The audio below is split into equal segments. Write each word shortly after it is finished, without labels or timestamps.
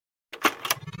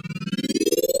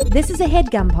This is a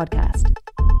HeadGum podcast.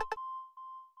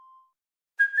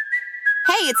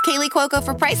 Hey, it's Kaylee Cuoco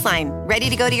for Priceline. Ready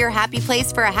to go to your happy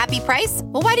place for a happy price?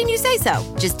 Well, why didn't you say so?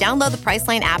 Just download the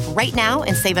Priceline app right now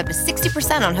and save up to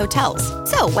 60% on hotels.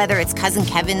 So whether it's Cousin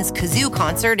Kevin's Kazoo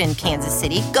Concert in Kansas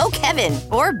City, go Kevin,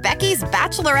 or Becky's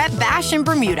Bachelorette Bash in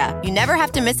Bermuda, you never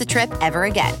have to miss a trip ever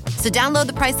again. So download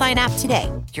the Priceline app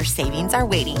today. Your savings are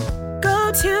waiting.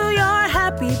 Go to your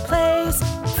happy place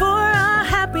for a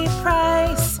happy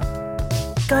price.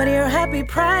 Go to your happy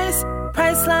price,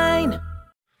 Priceline.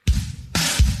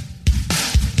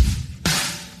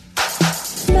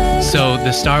 So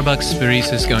the Starbucks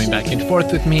barista is going back and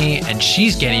forth with me, and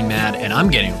she's getting mad, and I'm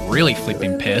getting really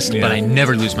flipping pissed, but I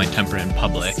never lose my temper in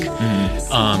public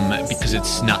because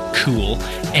it's not cool.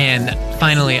 And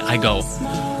finally I go,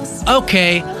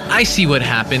 okay, I see what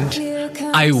happened.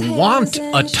 I want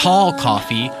a tall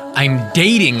coffee. I'm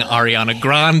dating Ariana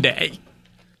Grande.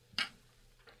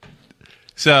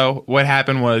 So what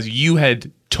happened was you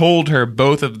had told her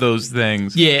both of those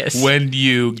things when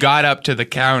you got up to the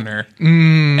counter,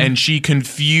 and she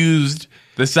confused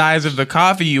the size of the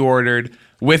coffee you ordered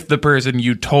with the person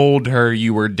you told her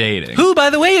you were dating. Who,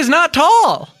 by the way, is not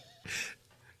tall.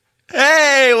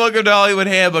 Hey, welcome to Hollywood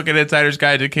Handbook, an insider's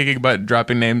guide to kicking butt and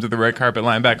dropping names of the red carpet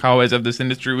line back hallways of this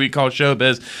industry we call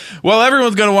showbiz. Well,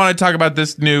 everyone's going to want to talk about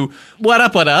this new... What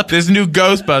up? This new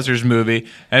Ghostbusters movie.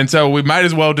 And so we might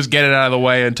as well just get it out of the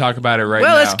way and talk about it right now.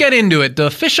 Well, let's get into it. The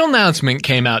official announcement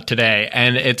came out today,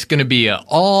 and it's going to be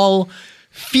all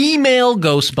female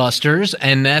Ghostbusters,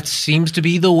 and that seems to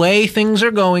be the way things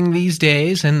are going these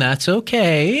days, and that's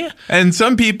okay. And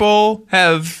some people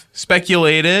have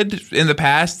speculated in the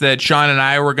past that Sean and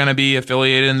I were going to be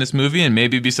affiliated in this movie and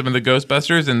maybe be some of the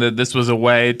Ghostbusters, and that this was a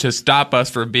way to stop us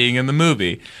from being in the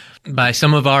movie. By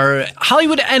some of our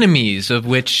Hollywood enemies, of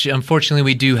which, unfortunately,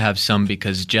 we do have some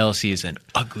because jealousy is an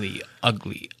ugly,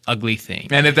 ugly, ugly thing.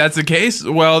 And if that's the case,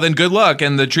 well, then good luck.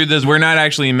 And the truth is, we're not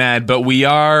actually mad, but we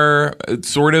are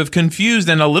sort of confused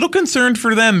and a little concerned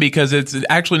for them because it's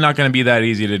actually not going to be that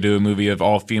easy to do a movie of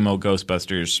all-female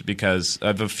Ghostbusters because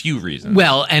of a few reasons.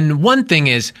 Well, and one thing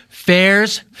is,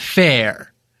 fair's fair.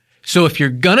 So if you're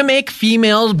gonna make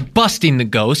females busting the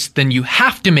ghost, then you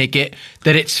have to make it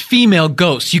that it's female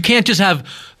ghosts. You can't just have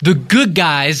the good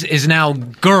guys is now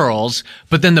girls,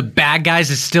 but then the bad guys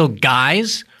is still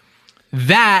guys.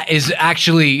 That is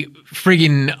actually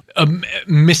friggin'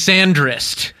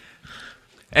 misandrist.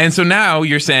 And so now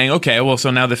you're saying, okay, well, so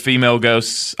now the female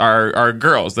ghosts are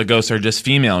girls. The ghosts are just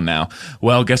female now.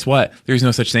 Well, guess what? There's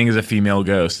no such thing as a female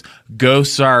ghost.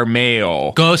 Ghosts are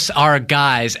male. Ghosts are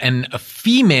guys, and a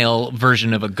female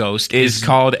version of a ghost is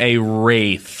called a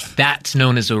wraith. That's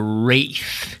known as a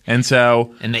wraith. And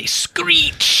so... And they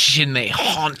screech and they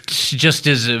haunt just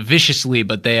as viciously,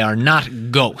 but they are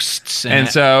not ghosts. And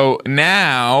so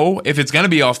now, if it's going to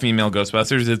be all female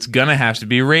Ghostbusters, it's going to have to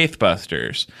be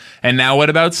Wraithbusters. And now what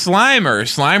about Slimer?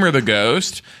 Slimer the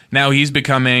ghost. Now he's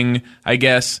becoming, I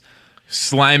guess,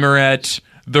 Slimerette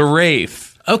the Wraith.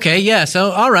 Okay, yeah,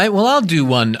 so, all right, well, I'll do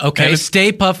one. Okay,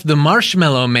 Stay Puft the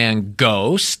Marshmallow Man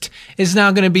ghost is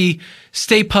now going to be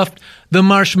Stay Puft the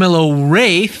Marshmallow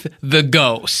Wraith the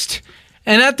ghost.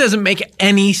 And that doesn't make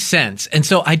any sense. And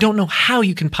so I don't know how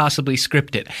you can possibly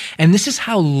script it. And this is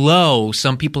how low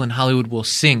some people in Hollywood will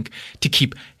sink to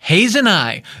keep Hayes and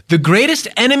I, the greatest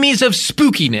enemies of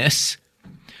spookiness,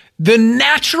 the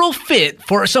natural fit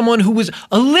for someone who was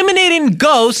eliminating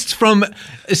ghosts from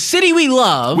a city we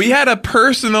love. We had a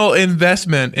personal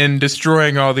investment in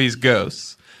destroying all these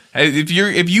ghosts. If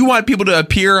you want people to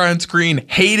appear on screen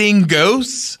hating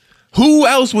ghosts, who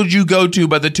else would you go to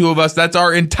but the two of us? That's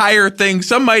our entire thing.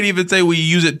 Some might even say we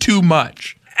use it too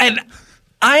much. And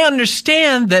I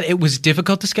understand that it was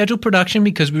difficult to schedule production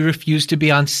because we refused to be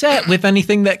on set with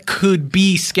anything that could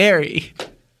be scary.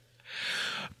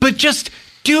 But just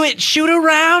do it, shoot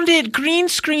around it, green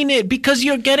screen it, because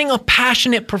you're getting a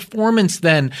passionate performance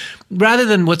then, rather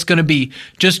than what's going to be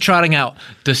just trotting out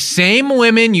the same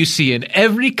women you see in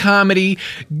every comedy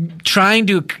trying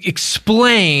to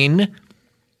explain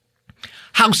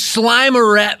how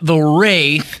Slimerette the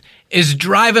Wraith is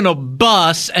driving a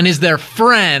bus and is their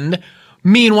friend.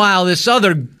 Meanwhile, this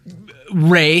other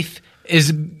Wraith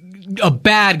is a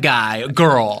bad guy, a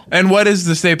girl. And what is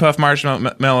the Stay Puft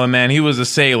Marshmallow Man? He was a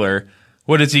sailor.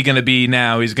 What is he going to be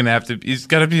now? He's got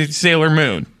to be Sailor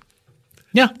Moon.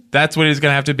 Yeah. That's what he's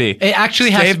going to have to be. It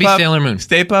actually has to be Sailor Moon.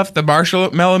 Stay Puft, the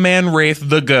Marshmallow Man Wraith,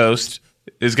 the Ghost,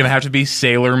 is going to have to be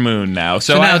Sailor Moon now.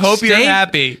 So I hope you're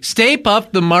happy. Stay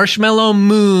Puft, the Marshmallow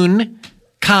Moon,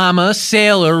 comma,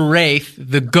 Sailor Wraith,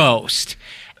 the Ghost.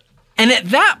 And at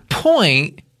that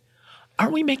point, are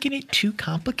we making it too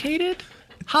complicated?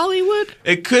 Hollywood?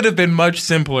 It could have been much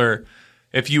simpler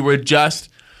if you would just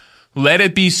let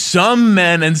it be some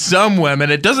men and some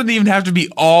women. It doesn't even have to be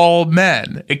all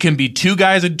men. It can be 2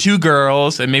 guys and 2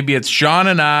 girls, and maybe it's Sean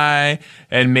and I,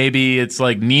 and maybe it's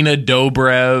like Nina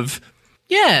Dobrev.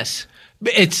 Yes.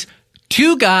 It's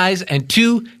 2 guys and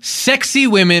 2 sexy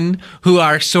women who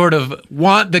are sort of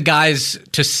want the guys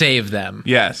to save them.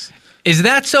 Yes. Is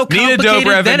that so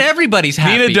complicated? Then everybody's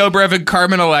happy. Nina Dobrev and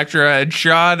Carmen Electra and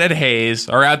Sean and Hayes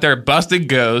are out there busting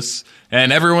ghosts.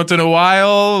 And every once in a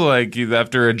while, like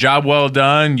after a job well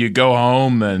done, you go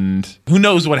home and who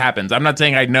knows what happens. I'm not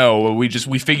saying I know. We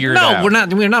figure it out. No,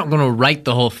 we're not going to write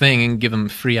the whole thing and give them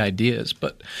free ideas.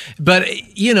 But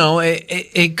you know,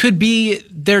 it could be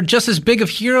they're just as big of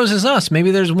heroes as us. Maybe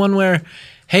there's one where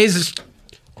Hayes is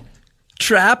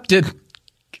trapped and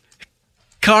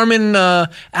Carmen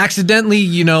accidentally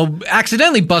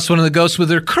busts one of the ghosts with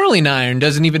her curling iron,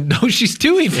 doesn't even know she's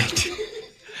doing it.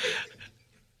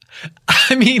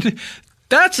 I mean,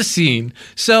 that's a scene.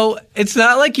 So it's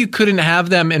not like you couldn't have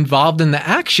them involved in the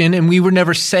action, and we were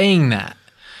never saying that.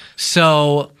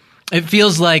 So it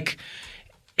feels like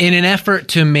in an effort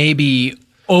to maybe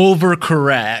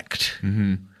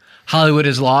overcorrect, Hollywood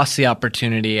has lost the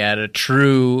opportunity at a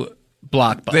true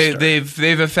blockbuster.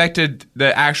 They've affected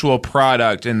the actual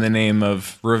product in the name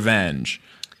of revenge.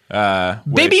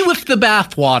 Baby with the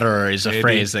bathwater is a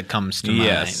phrase that comes to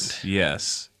mind.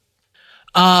 Yes.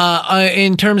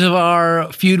 In terms of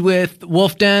our feud with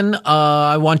Wolf Den,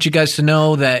 I want you guys to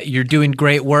know that you're doing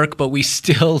great work, but we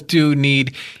still do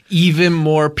need even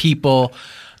more people.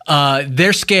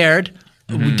 They're scared,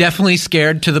 definitely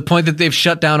scared, to the point that they've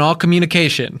shut down all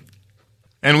communication.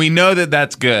 And we know that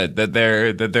that's good, that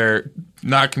they're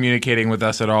not communicating with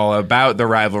us at all about the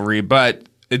rivalry, but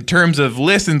in terms of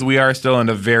listens, we are still in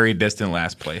a very distant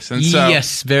last place. And so,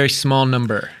 yes, very small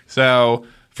number. So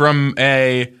from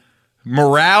a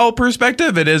morale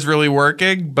perspective, it is really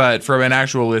working, but from an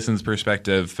actual listens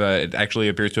perspective, it actually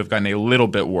appears to have gotten a little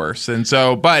bit worse. And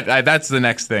so, but that's the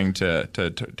next thing to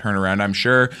turn around, I'm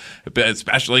sure,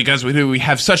 especially because we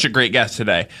have such a great guest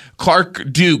today.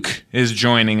 Clark Duke is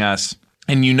joining us,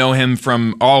 and you know him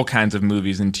from all kinds of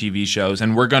movies and TV shows,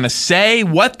 and we're going to say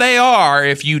what they are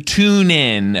if you tune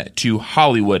in to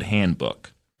Hollywood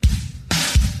Handbook.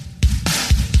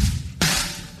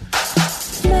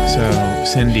 So,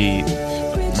 Cindy,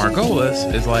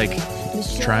 Margolis is like,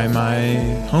 try my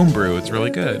homebrew. It's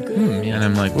really good. Yeah. And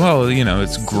I'm like, well, you know,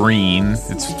 it's green.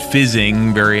 It's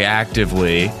fizzing very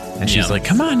actively. And she's like,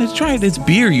 come on, let's try it. It's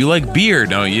beer. You like beer,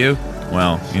 don't you?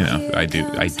 Well, you know, I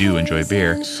do enjoy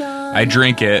beer. I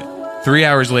drink it. 3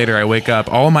 hours later, I wake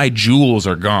up. All my jewels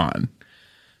are gone.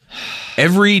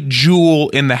 Every jewel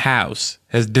in the house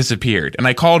has disappeared. And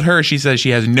I called her. She says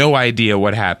she has no idea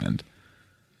what happened.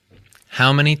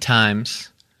 How many times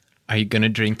are you going to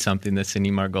drink something that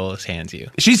Cindy Margolis hands you?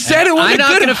 She said it was I'm a not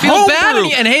good gonna feel bad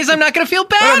homebrew. and Hayes, I'm not going to feel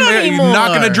bad anymore. You're not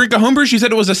going to drink a homebrew? She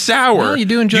said it was a sour. Well, you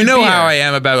do enjoy You know beer. how I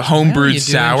am about homebrewed You do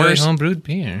sours. enjoy homebrewed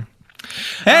beer.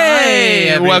 Hey,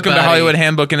 Hi, welcome to everybody. Hollywood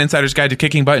Handbook, an insider's guide to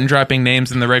kicking butt and dropping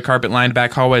names in the red carpet lined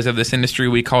back hallways of this industry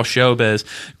we call showbiz.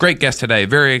 Great guest today.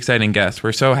 Very exciting guest.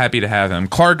 We're so happy to have him.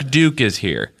 Clark Duke is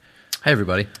here. Hi,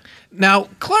 everybody. Now,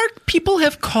 Clark, people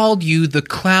have called you the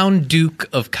Clown Duke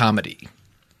of comedy.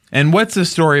 And what's the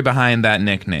story behind that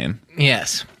nickname?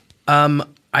 Yes.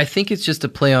 I think it's just a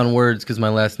play on words because my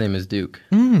last name is Duke.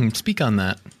 Speak on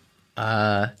that.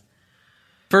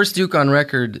 First Duke on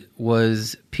record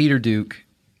was Peter Duke.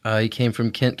 He came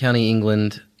from Kent County,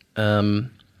 England. I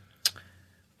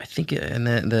think in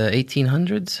the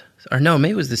 1800s, or no,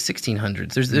 maybe it was the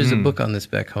 1600s. There's a book on this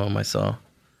back home I saw.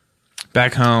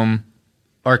 Back home,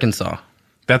 Arkansas.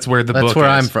 that's where the book is. That's where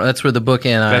I'm from. That's where the book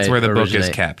and That's where the book is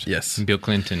originate. kept. Yes. Bill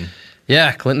Clinton.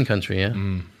 Yeah, Clinton country, yeah.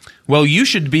 Well, you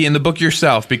should be in the book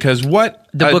yourself because The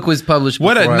book was published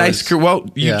What a before I nice was- career. Well,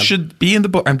 you yeah. should be in the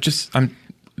book.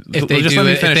 If they just do let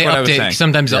me it, finish if they what I was update, saying.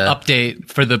 sometimes Yeah. they'll update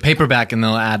for the paperback and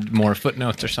they'll add more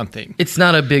footnotes or something. It's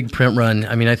not a big print run.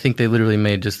 I mean, I think they literally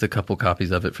made just a couple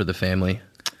copies of it for the family.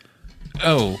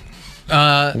 Oh.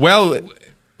 Well,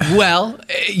 Well,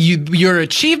 your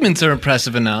achievements are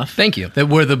impressive enough. Thank you. That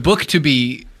were the book to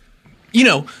be,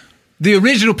 the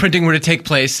original printing were to take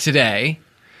place today,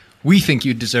 we think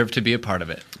you deserve to be a part of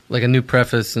it. Like a new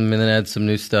preface and then add some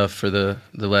new stuff for the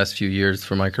last few years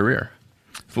for my career.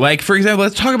 like, for example,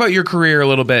 let's talk about your career a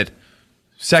little bit.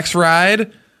 Sex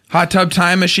Ride, Hot Tub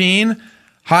Time Machine,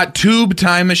 Hot Tube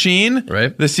Time Machine,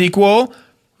 Right. The sequel.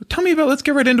 Tell me about, let's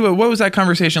get right into it. What was that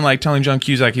conversation like telling John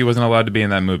Cusack he wasn't allowed to be in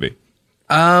that movie?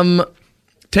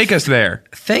 Take us there.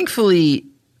 Thankfully,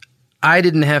 I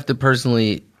didn't have to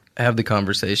personally have the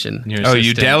conversation. Your Oh, you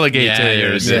assistant. delegate to your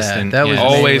your assistant. that was yeah.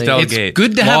 Always mainly- delegate. It's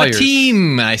good to have Lawyers. a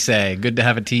team, I say. Good to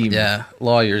have a team. Yeah,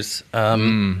 lawyers.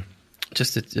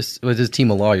 Just with his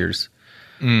team of lawyers.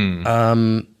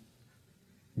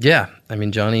 Yeah, I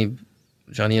mean Johnny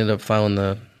ended up filing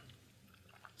the.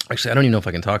 Actually, I don't even know if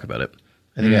I can talk about it.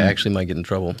 I think I actually might get in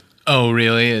trouble. Oh,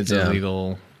 really? It's Yeah.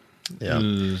 illegal. Yeah,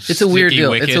 it's a weird Sticky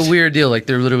deal. wicket. It's a weird deal. Like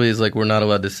there literally is like we're not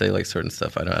allowed to say like certain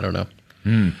stuff. I don't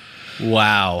know.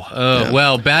 Wow.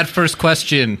 Well, bad first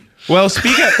question. Well,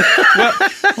 speak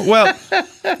of, well,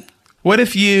 what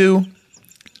if you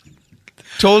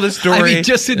told a story? I mean,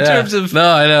 just in terms of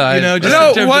No, I know. you know, just in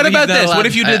no, terms what of he's about not this? allowed- What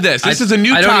if you did this? This is a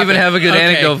new I topic. don't even have a good Okay.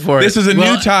 anecdote for it. This is a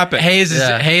Well, new topic. Hayes is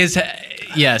Yeah.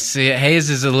 Yes, Hayes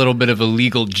is a little bit of a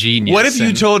legal genius. What if you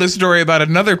and- told a story about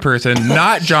another person,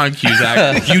 not John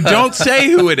Cusack? You don't say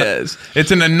who it is.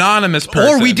 It's an anonymous person.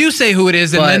 Or we do say who it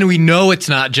is, and But- then we know it's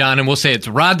not John, and we'll say it's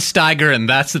Rod Steiger, and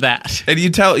that's that. And you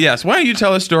tell, yes, why don't you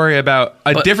tell a story about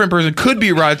a different person? Could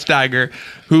be Rod Steiger,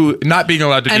 who not being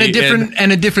allowed to And be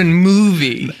a different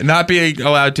movie. not being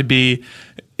allowed to be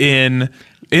in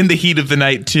the heat of the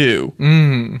night too.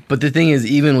 But the thing is,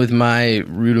 even with my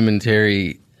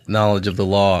rudimentary knowledge of the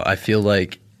law, I feel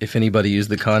like if anybody used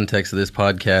the context of this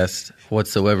podcast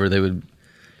whatsoever, they would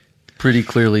pretty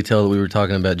clearly tell that we were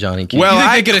talking about Johnny King. Well, You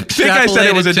think I they could think I said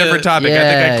it was a extrapolate it to- different topic. I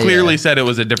Yeah, think I clearly yeah. said it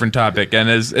was a different topic. And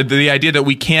as the idea that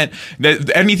we can't,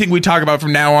 that anything we talk about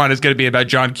from now on is going to be about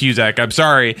John Cusack. I'm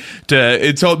sorry to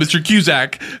insult Mr.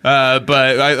 Cusack, but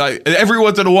I, every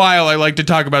once in a while I like to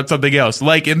talk about something else.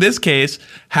 Like in this case,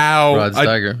 how Rod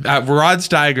Steiger. Rod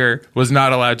Steiger was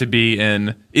not allowed to be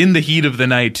in the heat of the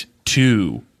night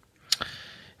 2.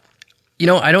 You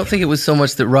know, I don't think it was so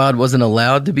much that Rod wasn't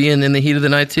allowed to be in the heat of the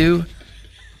night too.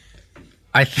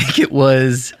 I think it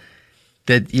was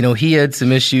that, you know, he had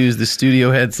some issues, the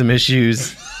studio had some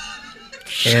issues,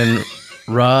 and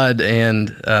Rod and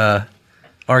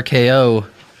RKO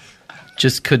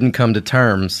just couldn't come to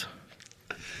terms.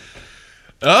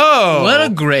 Oh, What a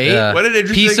great Yeah. What an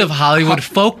interesting piece of Hollywood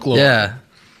folklore. Yeah,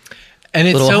 And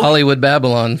it's little so Hollywood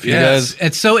Babylon for you Yes. guys.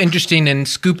 it's so interesting. And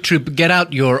Scoop Troop, get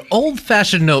out your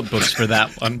old-fashioned notebooks for that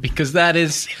one, because that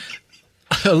is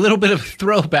a little bit of a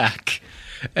throwback.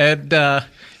 And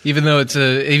even though it's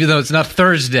not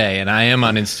Thursday, and I am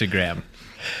on Instagram,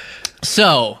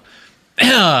 so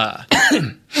Are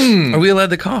we allowed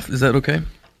to cough? Is that okay?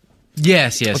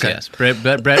 yes. Brett,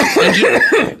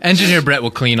 engineer Brett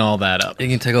will clean all that up. You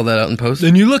can take all that out in post.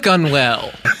 Then you look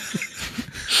unwell.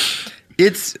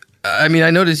 I mean,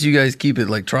 I noticed you guys keep it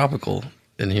like tropical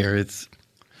in here.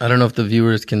 I don't know if the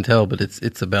viewers can tell, but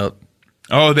it's about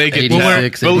Oh, they could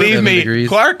 86, tell. Believe 87 me, degrees.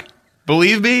 Clark.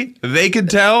 Believe me, they could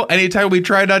tell. Anytime we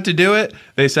try not to do it,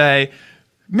 they say,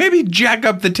 maybe jack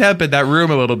up the temp in that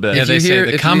room a little bit. Yeah, If they you say hear- the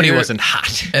if you comedy hear- wasn't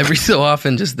hot. every so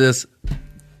often just this.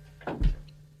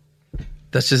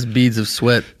 That's just beads of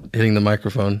sweat hitting the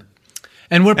microphone.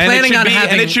 And we're And planning on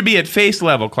having. and it should be at face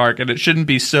level, Clark, and it shouldn't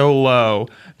be so low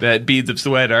that beads of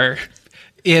sweat are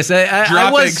Yes, I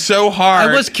dropping was so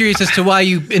hard. I was curious as to why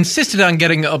you insisted on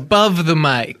getting above the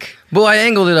mic. Well, I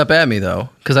angled it up at me though,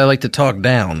 because I like to talk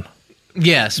down.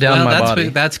 Yes, Down well, my body.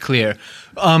 that's clear.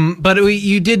 But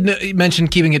you did mention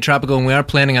keeping it tropical, and we are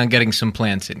planning on getting some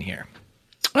plants in here.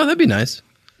 Oh, that'd be nice.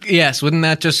 Yes, wouldn't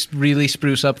that just really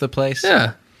spruce up the place?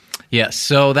 Yeah. Yes,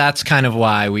 so that's kind of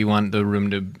why we want the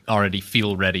room to already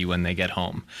feel ready when they get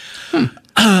home. You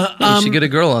should get a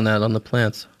girl on that, on the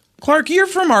plants. Clark, you're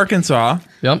from Arkansas.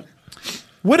 Yep.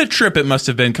 What a trip it must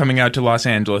have been coming out to Los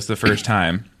Angeles the first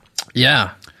time.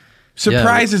 Yeah.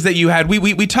 Surprises that you had.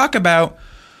 We talk about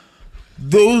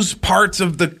those parts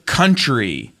of the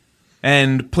country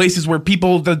and places where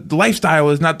the lifestyle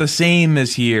is not the same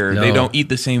as here. No. They don't eat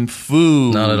the same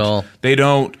food. Not at all. They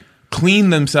don't clean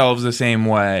themselves the same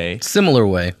way. Similar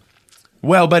way.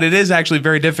 Well, but it is actually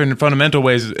very different in fundamental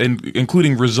ways,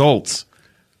 including results.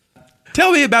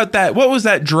 Tell me about that. What was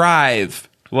that drive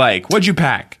like? What'd you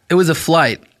pack? It was a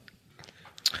flight.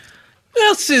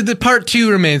 Well, so the part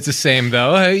 2 remains the same,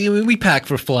 though. We pack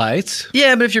for flights.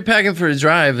 Yeah, but if you're packing for a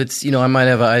drive, it's, I might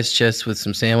have an ice chest with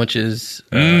some sandwiches,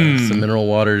 some mineral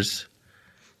waters.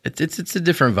 It's a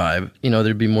different vibe.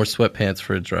 There'd be more sweatpants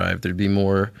for a drive. There'd be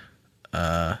more,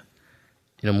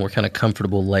 more kind of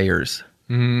comfortable layers.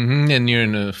 And you're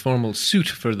in a formal suit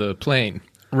for the plane.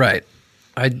 Right.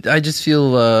 I just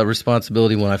feel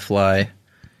responsibility when I fly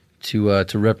to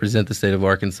represent the state of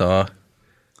Arkansas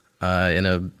in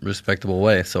a respectable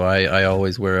way. So I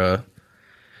always wear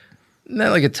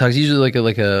not like a tux, usually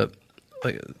like the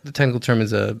technical term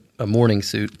is a morning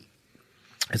suit.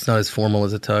 It's not as formal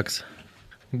as a tux.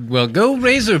 Well, go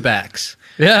Razorbacks.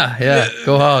 Yeah.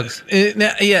 Go Hogs.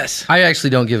 Yes. I actually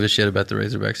don't give a shit about the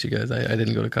Razorbacks, you guys. I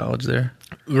didn't go to college there.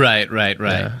 Right.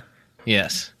 Yeah.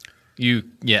 Yes.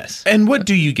 Yes. And what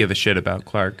do you give a shit about,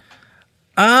 Clark?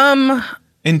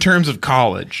 In terms of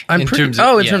college. In terms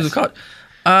of college.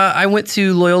 I went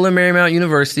to Loyola Marymount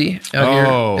University out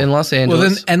here in Los Angeles.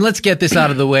 Well, and let's get this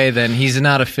out of the way then. He's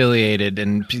not affiliated,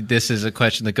 and this is a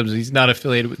question that comes, he's not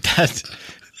affiliated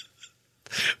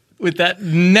with that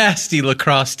nasty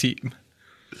lacrosse team.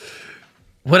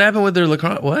 What happened with their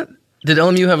lacrosse? What? Did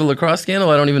LMU have a lacrosse scandal?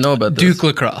 I don't even know about this. Duke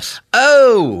lacrosse.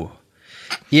 Oh!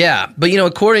 Yeah, but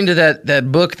according to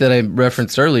that book that I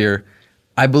referenced earlier,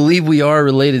 I believe we are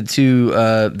related to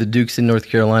the Dukes in North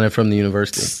Carolina from the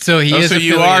university. So he is. So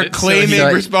you are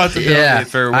claiming responsibility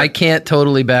for. I can't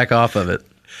totally back off of it.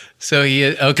 So he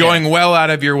is going well out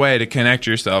of your way to connect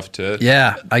yourself to.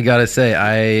 Yeah, I gotta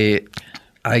say,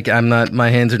 I'm not. My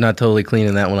hands are not totally clean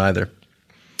in that one either.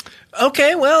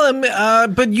 Okay, well,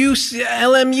 but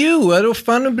LMU, what a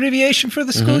fun abbreviation for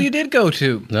the school you did go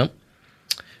to. Nope.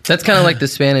 That's kind of like the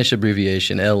Spanish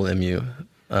abbreviation, LMU.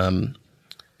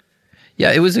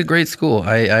 Yeah, it was a great school.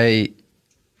 I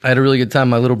had a really good time.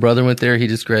 My little brother went there. He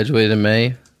just graduated in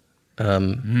May.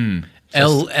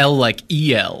 L like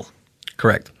EL.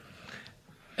 Correct.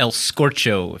 El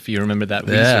Scorcho, if you remember that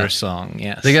Weezer song.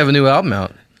 Yes. They have a new album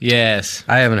out. Yes.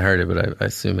 I haven't heard it, but I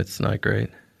assume it's not great.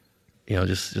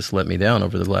 Just let me down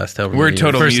over the last however We're many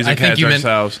total years. music heads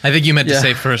ourselves. I think you meant to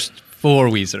say first 4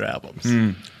 Weezer albums.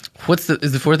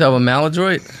 Is the fourth album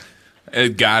Maladroit?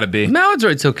 It gotta be.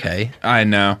 Maladroit's okay. I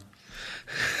know.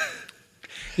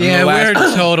 Yeah, we're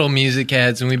total music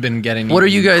heads, and we've been getting. What are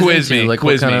you guys quiz into? me? Like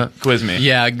Quiz me.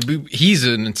 Yeah, he's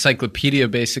an encyclopedia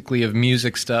basically of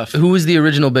music stuff. Who was the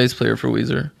original bass player for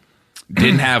Weezer?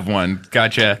 Didn't have one.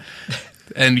 Gotcha.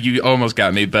 And you almost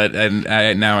got me, but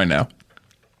now I know.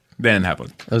 They didn't have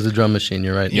one. That was a drum machine.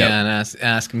 You're right. Yeah, and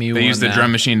ask me. They used the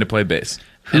drum machine to play bass.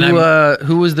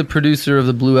 Who was the producer of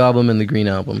the Blue Album and the Green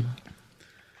Album?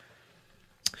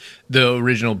 The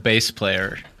original bass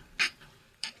player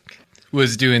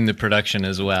was doing the production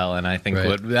as well, and I think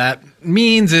what that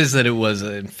means is that it was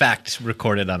in fact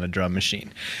recorded on a drum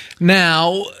machine.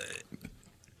 Now,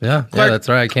 Clark, that's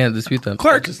right. I can't dispute that.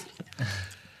 Clark,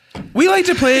 we like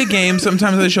to play a game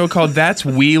sometimes on the show called That's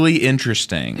Wheelie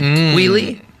Interesting.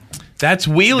 Wheelie? That's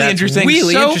really interesting.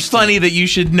 Really so interesting. funny that you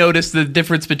should notice the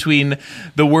difference between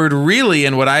the word really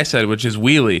and what I said, which is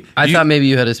wheelie. I thought maybe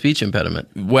you had a speech impediment.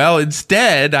 Well,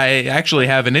 instead, I actually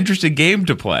have an interesting game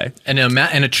to play. and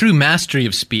a true mastery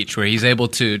of speech, where he's able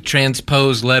to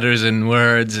transpose letters and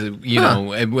words,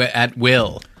 at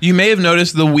will. You may have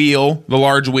noticed the wheel, the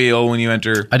large wheel, when you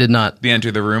enter. I did not. Enter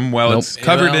the room. Well, it's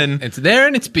covered in. It's there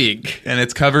and it's big. And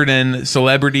it's covered in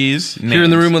celebrities' names. You're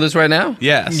in the room with us right now?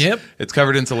 Yes. Yep. It's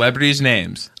covered in celebrities'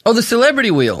 names. Oh, the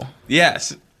celebrity wheel.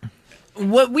 Yes.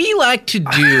 What we like to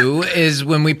do is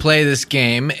when we play this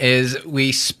game is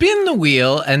we spin the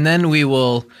wheel and then we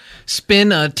will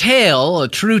spin a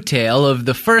true tale of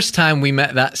the first time we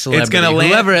met that celebrity, It's gonna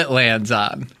land- whoever it lands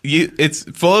on. It's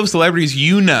full of celebrities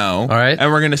you know. All right.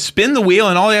 And we're going to spin the wheel,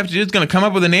 and all you have to do is going to come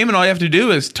up with a name, and all you have to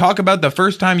do is talk about the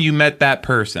first time you met that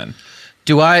person.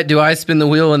 Do I spin the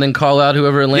wheel and then call out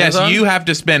whoever it lands Yes, on? you have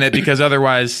to spin it because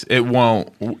otherwise it won't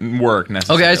work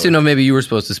necessarily. Okay, I assume maybe you were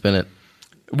supposed to spin it.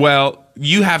 Well,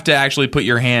 you have to actually put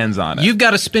your hands on it. You've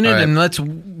got to spin it, All right. and let's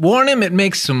warn him, it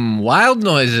makes some wild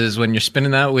noises when you're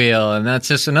spinning that wheel, and that's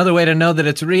just another way to know that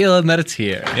it's real and that it's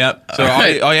here. Yep. So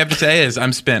all you have to say is,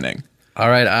 I'm spinning. All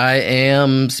right, I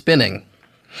am spinning.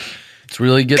 It's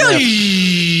really good. Slowing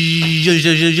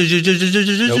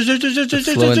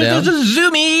down.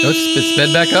 Zoomy. Nope, it's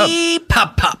sped back up.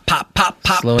 Pop, pop, pop, pop,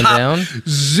 pop. Slowing pop. down.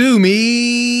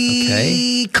 Zoomy.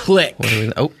 Okay. Click.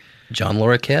 John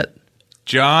Larroquette.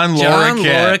 John John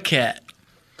Larroquette. Larroquette.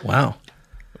 Wow.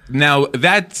 Now,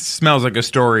 that smells like a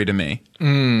story to me.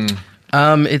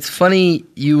 It's funny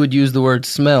you would use the word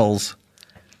smells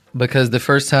because the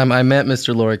first time I met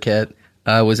Mr. Larroquette,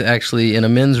 I was actually in a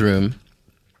men's room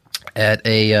at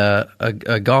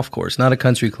a golf course, not a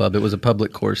country club. It was a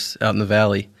public course out in the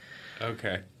valley.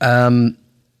 Okay.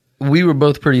 We were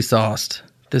both pretty sauced.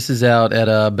 This is out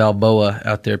at Balboa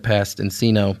out there past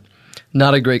Encino.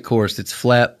 Not a great course. It's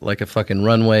flat like a fucking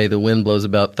runway. The wind blows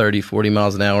about 30, 40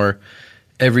 miles an hour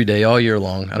every day, all year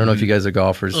long. I don't know if you guys are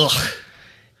golfers. Ugh.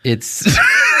 It's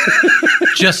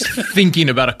Just thinking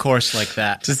about a course like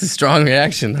that. just a strong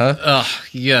reaction, huh? Ugh,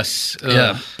 yes. Ugh.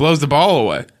 Yeah. Blows the ball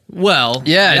away. Well,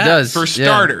 Yeah, it does. for Yeah.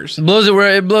 starters. It blows it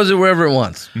wherever it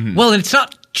wants. Well, it's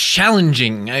not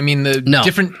challenging. I mean, the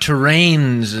different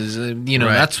terrains is,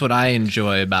 that's what I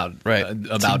enjoy about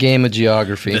it's a game of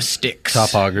geography, the sticks,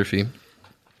 topography.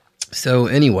 So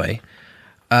anyway,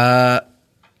 I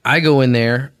go in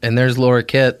there and there's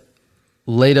Lorquette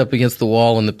laid up against the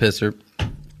wall in the pisser,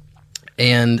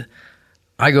 and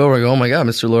I go over and go, "Oh my God,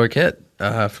 Mr. Lorquette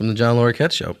from the John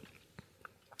Lorquette Show.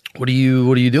 What are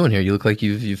you doing here? You look like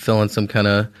you fell in some kind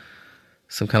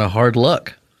of hard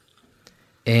luck."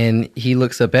 And he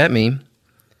looks up at me,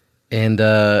 and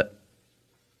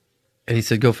he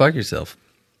said, "Go fuck yourself."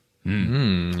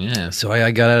 Yeah. So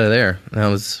I got out of there. That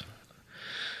was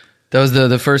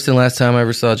the first and last time I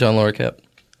ever saw John Lorquette.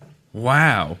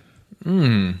 Wow.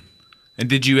 And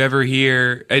did you ever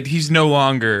hear? He's no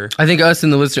longer. I think us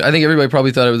and the listener. I think everybody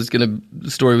probably thought the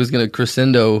story was gonna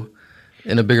crescendo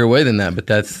in a bigger way than that. But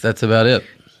that's about it.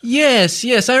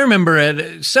 Yes. I remember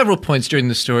at several points during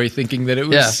the story thinking that it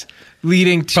was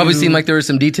leading to... Probably seemed like there were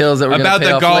some details that were going to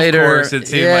pay off later. About the golf course, it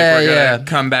seemed like we're going to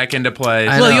come back into play.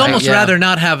 Well, you almost rather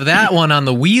not have that one on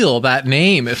the wheel, that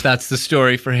name, if that's the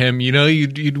story for him.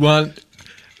 You'd want...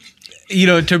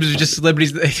 in terms of just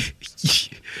celebrities...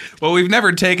 Well, we've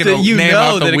never taken a name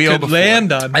off the wheel before.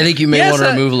 Land on. I think you may want to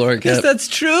remove Lorquette. Yes, that's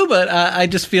true, but I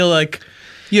just feel like,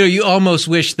 you almost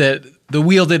wish that the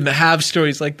wheel didn't have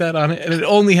stories like that on it, and it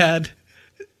only had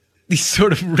these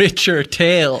sort of richer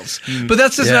tales. But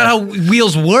that's just not how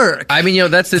wheels work. I mean,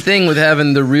 that's the thing with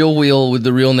having the real wheel with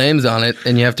the real names on it,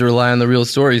 and you have to rely on the real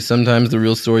stories. Sometimes the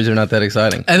real stories are not that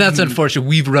exciting. And that's unfortunate.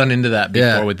 We've run into that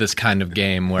before with this kind of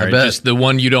game, where just the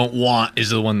one you don't want is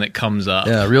the one that comes up.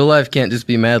 Yeah, real life can't just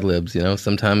be Mad Libs,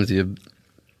 Sometimes you...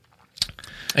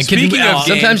 And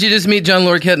sometimes you just meet John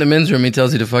Lorquette in a men's room. He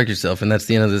tells you to fuck yourself, and that's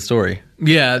the end of the story.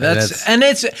 Yeah, and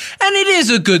it is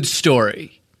a good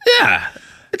story. Yeah,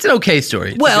 it's an okay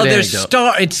story.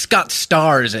 It's got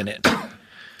stars in it.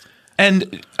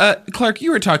 And Clark,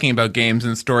 you were talking about games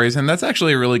and stories, and that's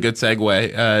actually a really good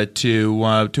segue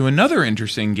to another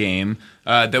interesting game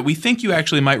that we think you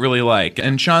actually might really like.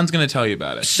 And Sean's going to tell you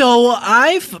about it. So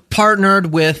I've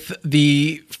partnered with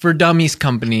the For Dummies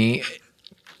company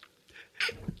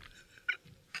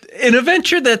in a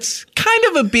venture that's kind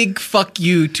of a big fuck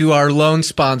you to our loan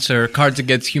sponsor, Cards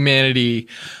Against Humanity.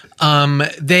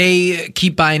 They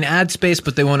keep buying ad space,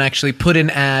 but they won't actually put an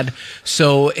ad.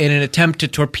 So in an attempt to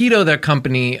torpedo their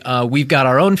company, we've got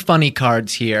our own funny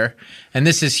cards here. And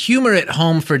this is Humor at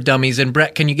Home for Dummies. And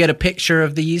Brett, can you get a picture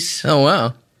of these? Oh,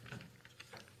 wow.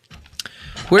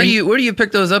 Where do you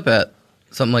pick those up at?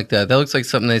 Something like that. That looks like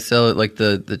something they sell at like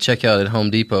the checkout at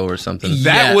Home Depot or something.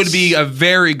 That would be a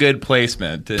very good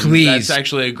placement. And please. That's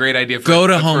actually a great idea Go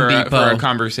to Home Depot for a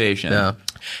conversation. Yeah.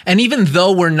 And even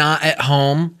though we're not at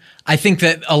home, I think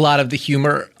that a lot of the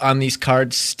humor on these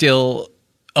cards still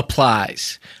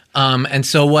applies. And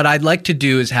so what I'd like to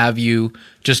do is have you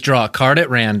just draw a card at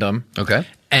random. Okay.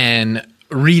 And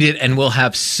read it, and we'll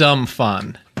have some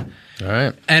fun. All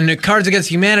right. And Cards Against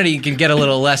Humanity can get a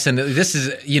little lesson. This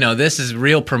is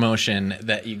real promotion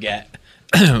that you get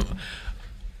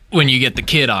when you get the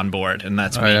kid on board, and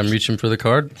that's all right. I'm reaching for the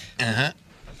card. Uh-huh.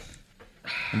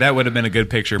 That would have been a good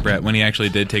picture, Brett, when he actually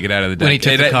did take it out of the deck. When he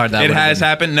took the card, it has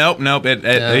happened. Nope.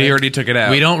 He already took it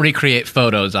out. We don't recreate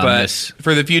photos on this.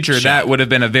 For the future, that would have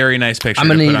been a very nice picture. I'm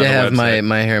going to need to have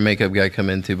my hair and makeup guy come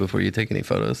in too before you take any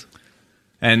photos.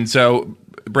 And so,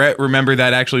 Brett, remember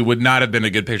that actually would not have been a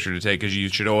good picture to take because you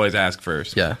should always ask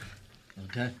first. Yeah.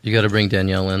 Okay. You got to bring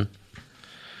Danielle in.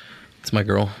 It's my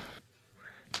girl.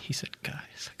 He said, guys,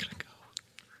 I gotta go.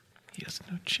 He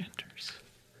doesn't know genders.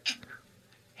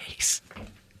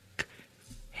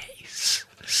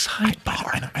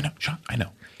 Sidebar. I know, Sean, I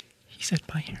know. He said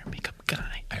my hair and makeup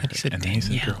guy. I heard and he said and Danielle.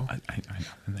 Then he said girl. I know.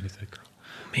 And then he said girl.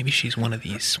 Maybe she's one of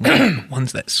these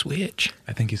ones that switch.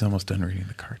 I think he's almost done reading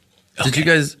the card. Okay.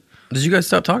 Did you guys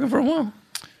stop talking for a while?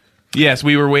 Yes,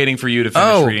 we were waiting for you to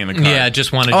finish reading the card. Yeah,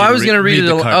 just wanted. I was going to read it.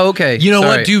 Oh, okay. You know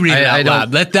what? Do read it out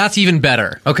loud. That's even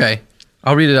better. Okay,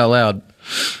 I'll read it out loud.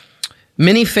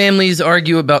 Many families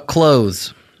argue about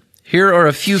clothes. Here are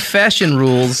a few fashion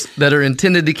rules that are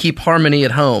intended to keep harmony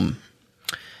at home.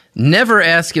 Never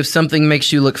ask if something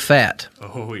makes you look fat.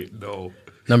 Oh, wait, no.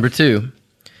 Number 2,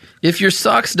 if your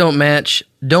socks don't match,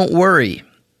 don't worry.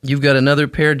 You've got another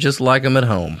pair just like them at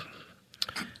home.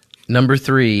 Number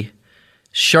 3,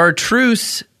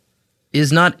 chartreuse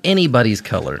is not anybody's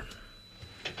color.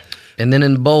 And then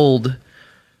in bold,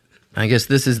 I guess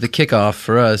this is the kickoff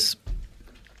for us.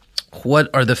 What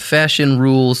are the fashion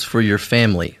rules for your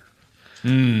family?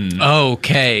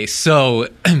 Okay, so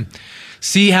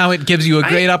see how it gives you a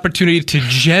great opportunity to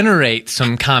generate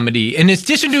some comedy in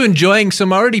addition to enjoying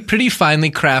some already pretty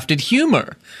finely crafted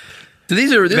humor. So this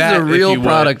is a real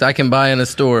product I can buy in a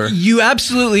store. You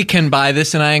absolutely can buy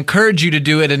this, and I encourage you to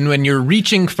do it. And when you're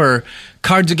reaching for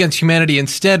Cards Against Humanity,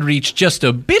 instead reach just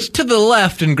a bit to the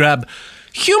left and grab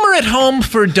Humor at Home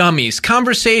for Dummies.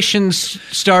 Conversations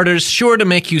starters sure to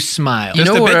make you smile. Just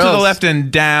a bit to the left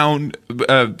and down.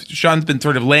 Sean's been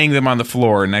sort of laying them on the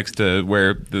floor next to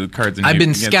where the cards and I've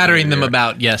been scattering them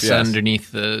about, yes,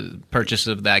 underneath the purchase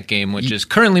of that game, which is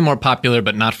currently more popular,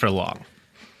 but not for long.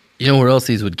 You know where else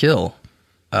these would kill?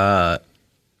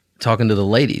 Talking to the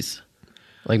ladies.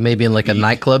 Like maybe in like a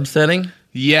nightclub setting.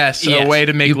 Yes, a way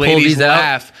to make ladies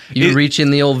laugh. You reach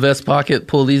in the old vest pocket,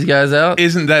 pull these guys out.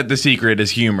 Isn't that the secret,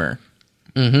 is humor?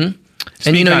 Mm-hmm.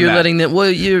 And you're letting them,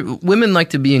 women like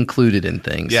to be included in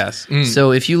things. Yes.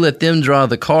 So if you let them draw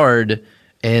the card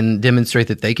and demonstrate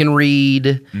that they can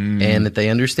read and that they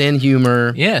understand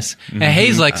humor. Yes. And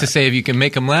Hayes likes to say, if you can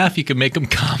make them laugh, you can make them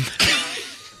come.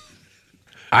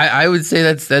 I would say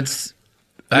that's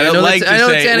I don't like to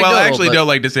say. Well, I actually don't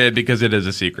like to say it because it is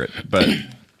a secret, but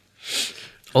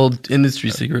old industry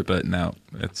secret. But no,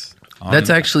 it's that's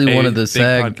actually one of the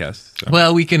SAG podcasts. So.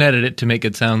 Well, we can edit it to make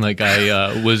it sound like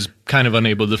I was kind of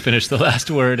unable to finish the last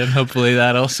word, and hopefully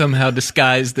that'll somehow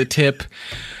disguise the tip.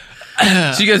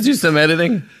 So you guys do some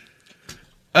editing?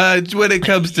 When it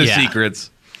comes to secrets.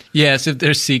 Yes, if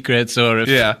there's secrets, or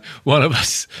if one of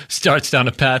us starts down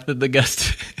a path that the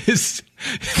guest is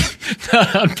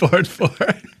not on board for,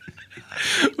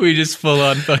 we just full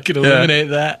on fucking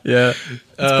eliminate that. Yeah, it's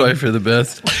probably for the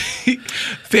best.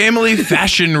 Family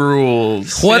fashion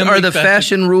rules. What are the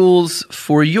fashion rules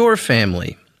for your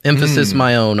family? Emphasis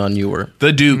my own on your.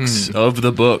 The Dukes of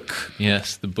the book.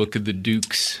 Yes, the book of the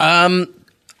Dukes. I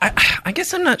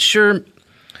guess I'm not sure.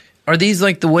 Are these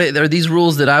like are these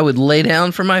rules that I would lay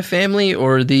down for my family,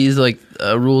 or are these like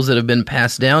rules that have been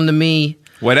passed down to me?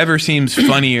 Whatever seems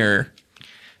funnier.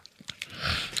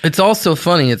 It's also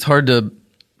funny. It's hard to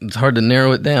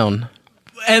narrow it down.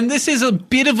 And this is a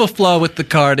bit of a flaw with the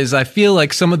card, is I feel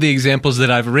like some of the examples that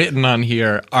I've written on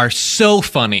here are so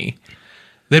funny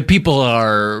that people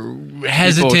are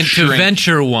hesitant to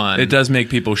venture one. It does make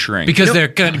people shrink. Because they're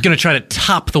going to try to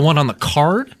top the one on the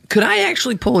card? Could I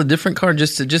actually pull a different card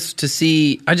just to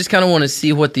see? I just kind of want to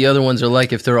see what the other ones are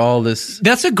like if they're all this...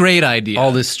 That's a great idea.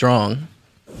 All this strong.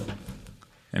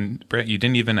 And Brett, you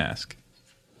didn't even ask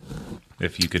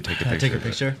if you could take a picture. Take a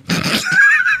picture?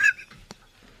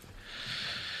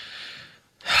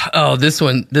 Oh, this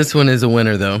one is a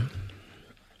winner, though.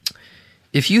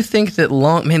 If you think that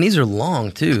long... Man, these are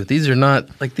long, too. These are not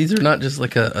just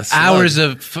like a slug. Hours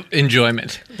of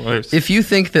enjoyment. If you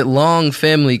think that long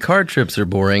family car trips are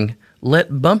boring,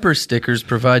 let bumper stickers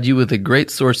provide you with a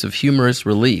great source of humorous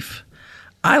relief.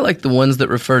 I like the ones that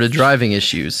refer to driving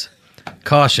issues.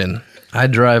 Caution, I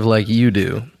drive like you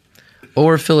do.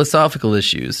 Or philosophical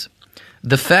issues.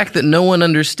 The fact that no one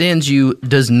understands you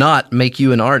does not make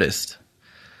you an artist.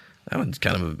 That one's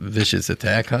kind of a vicious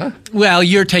attack, huh? Well,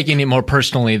 you're taking it more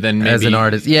personally than maybe as an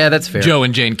artist. Yeah, that's fair. Joe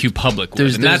and Jane Q. Public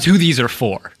would, and that's who these are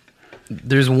for.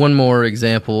 There's one more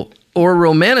example. Or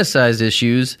romanticized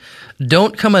issues.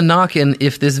 Don't come a knockin'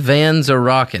 if this van's a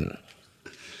rockin'.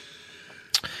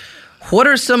 What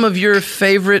are some of your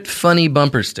favorite funny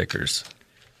bumper stickers?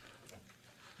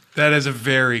 That is a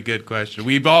very good question.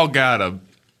 We've all got them.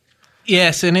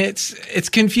 Yes, and it's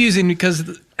confusing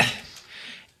because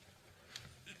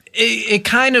it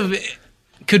kind of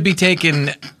could be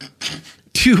taken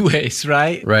two ways,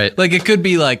 right? Right. Like it could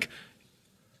be like,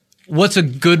 what's a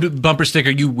good bumper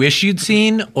sticker you wish you'd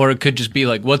seen? Or it could just be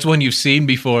like, what's one you've seen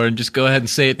before? And just go ahead and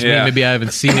say it to me. Maybe I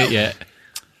haven't seen it yet.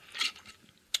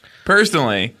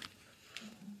 Personally,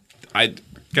 can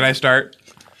I start?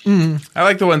 I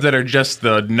like the ones that are just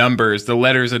the numbers, the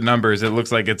letters and numbers. It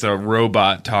looks like it's a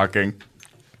robot talking.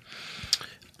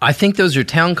 I think those are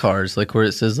town cars, like where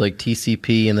it says like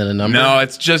TCP and then a number. No,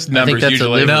 it's just numbers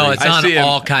usually. No, it's on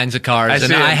all kinds of cars,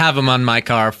 and I have them on my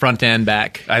car, front and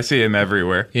back. I see them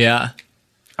everywhere. Yeah.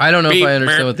 I don't know if I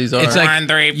understand what these are. It's like 1,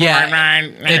 3, 4,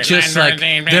 9. It's just like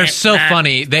they're so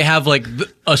funny. They have like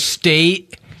a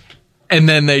state, and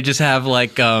then they just have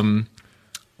like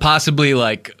possibly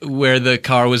like where the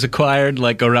car was acquired,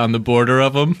 like around the border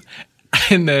of them.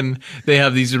 And then they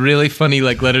have these really funny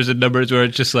like letters and numbers where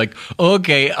it's just like,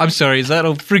 okay, I'm sorry, is that a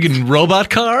friggin' robot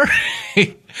car?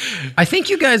 I think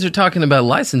you guys are talking about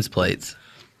license plates.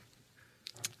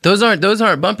 Those aren't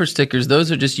bumper stickers.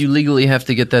 Those are just you legally have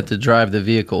to get that to drive the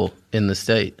vehicle in the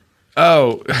state.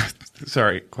 Oh,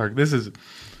 sorry, Clark. This is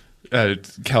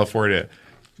California.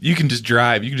 You can just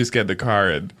drive. You can just get in the car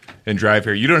and drive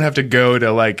here. You don't have to go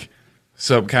to like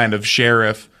some kind of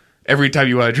sheriff every time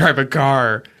you want to drive a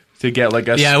car to get like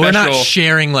a Yeah, special, we're not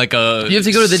sharing like a You have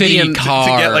to go to the city DM car.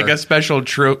 to get like a special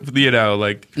troop,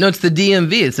 like. No, it's the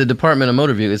DMV. It's the Department of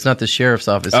Motor Vehicles. It's not the sheriff's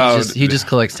office. Oh, He just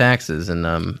collects taxes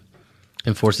and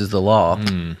enforces the law.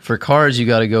 For cars, you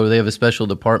got to go. They have a special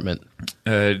department.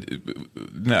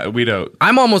 No, we don't.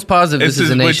 I'm almost positive this is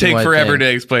a It would nationwide take forever thing. to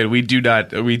explain. We do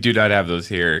not have those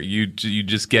here. You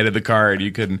just get in the car and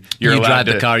you're you allowed drive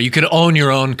to the car. You could own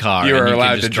your own car. You're and you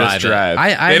allowed can to just just drive.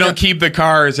 I they know- don't keep the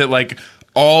cars at like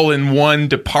all in one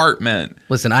department.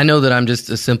 Listen, I know that I'm just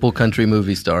a simple country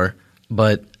movie star,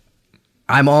 but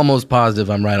I'm almost positive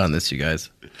I'm right on this, you guys.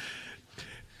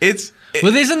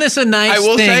 Well, isn't this a nice I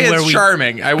will thing say where it's we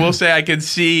charming. I will say I can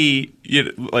see,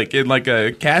 like in like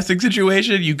a casting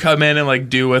situation, you come in and like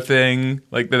do a thing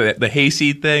like the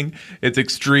hayseed thing. It's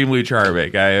extremely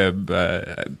charming.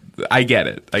 I get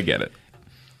it.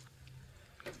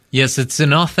 Yes, it's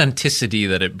an authenticity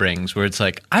that it brings where it's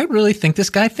like, I really think this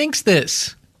guy thinks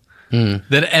this.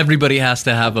 That everybody has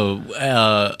to have a,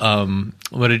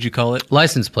 what did you call it?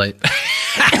 License plate.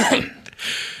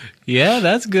 Yeah,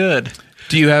 that's good.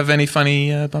 Do you have any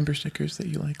funny bumper stickers that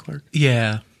you like, Clark?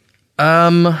 Yeah.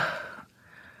 They're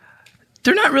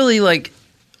not really like.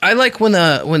 I like when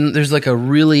there's like a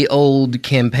really old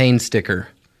campaign sticker,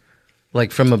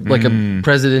 like from a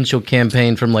presidential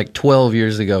campaign from like 12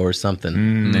 years ago or something.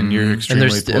 And you're extremely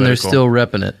political. And they're still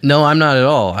repping it. No, I'm not at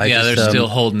all. They're still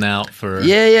holding out for.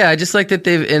 Yeah. I just like that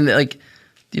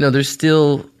they're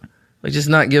still like just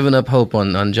not giving up hope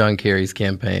on John Kerry's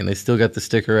campaign. They still got the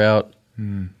sticker out.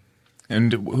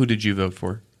 And who did you vote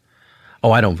for?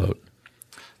 Oh, I don't vote.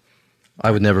 I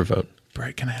would never vote.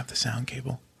 Brett, can I have the sound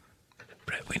cable?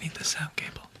 Brett, we need the sound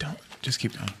cable. Don't. Just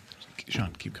keep going.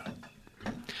 Sean, keep going.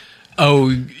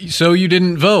 Oh, so you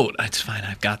didn't vote. It's fine.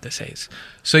 I've got this, Ace.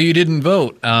 So you didn't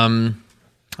vote. Oh,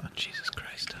 Jesus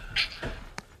Christ.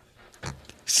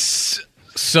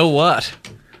 So what?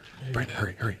 Brett,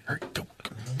 hurry. Go.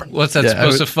 What's that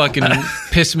supposed to fucking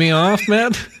piss me off,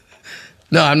 man?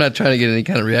 No, I'm not trying to get any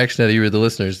kind of reaction out of you or the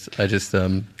listeners. I just,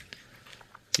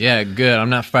 Yeah, good. I'm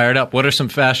not fired up. What are some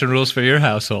fashion rules for your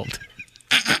household?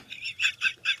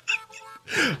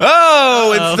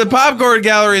 Oh, it's the Popcorn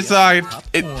Gallery song.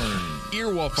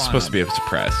 It's supposed to be a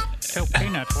surprise.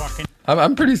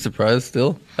 I'm pretty surprised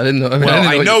still. I didn't know.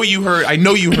 I know you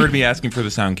heard me asking for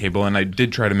the sound cable, and I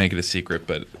did try to make it a secret,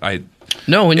 but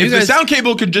No, when you if guys. the sound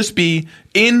cable could just be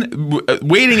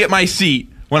waiting at my seat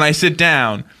when I sit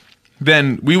down,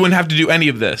 then we wouldn't have to do any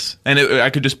of this, and I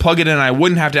could just plug it in, and I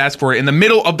wouldn't have to ask for it in the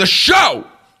middle of the show.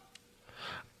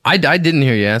 I didn't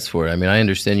hear you ask for it. I mean, I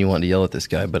understand you wanted to yell at this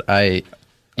guy, but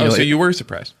you were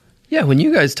surprised. Yeah, when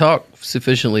you guys talk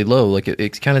sufficiently low, like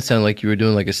it kind of sounded like you were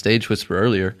doing like a stage whisper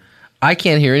earlier. I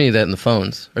can't hear any of that in the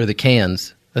phones or the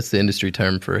cans. That's the industry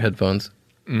term for headphones.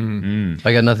 Mm-hmm.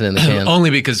 I got nothing in the cans. Only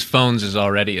because phones is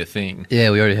already a thing.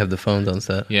 Yeah, we already have the phones on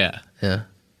set. Yeah. Yeah.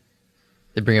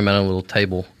 They bring them out on a little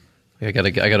table. I got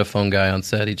a phone guy on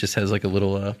set. He just has like a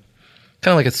little, kind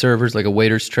of like a server's, like a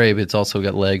waiter's tray, but it's also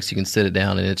got legs. You can sit it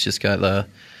down, and it's just got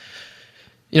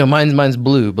mine's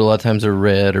blue, but a lot of times they're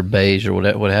red or beige or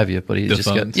what have you. But he's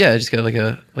just got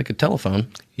like a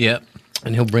telephone. Yep.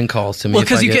 And he'll bring calls to me. Well,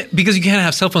 because you can't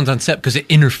have cell phones on set because it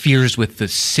interferes with the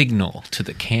signal to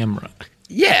the camera.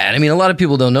 Yeah, I mean, a lot of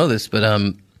people don't know this, but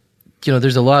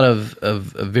there's a lot of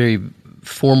very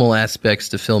formal aspects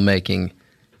to filmmaking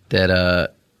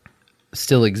that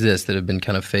still exist that have been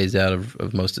kind of phased out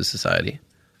of most of society.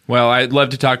 Well, I'd love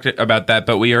to talk about that,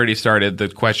 but we already started the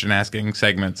question asking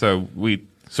segment, so we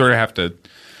sort of have to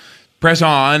press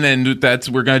on, and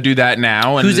we're going to do that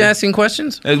now. And who's asking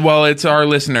questions? Well, it's our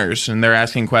listeners, and they're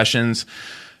asking questions.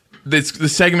 The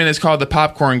segment is called the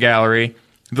Popcorn Gallery.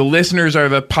 The listeners are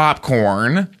the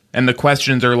popcorn, and the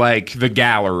questions are like the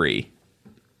gallery.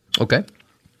 Okay.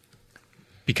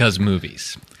 Because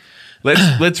movies.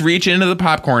 Let's reach into the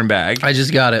popcorn bag. I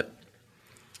just got it.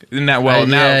 Isn't that well?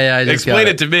 I just explain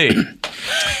it to me.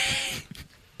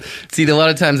 See, a lot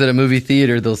of times at a movie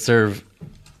theater, they'll serve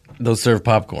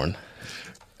popcorn.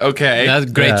 Okay, that's a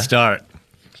great start.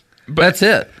 But that's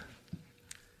it.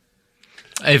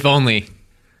 If only.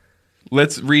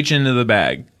 Let's reach into the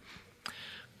bag.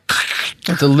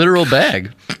 It's a literal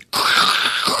bag.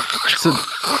 So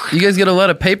you guys get a lot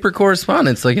of paper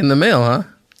correspondence, like in the mail, huh?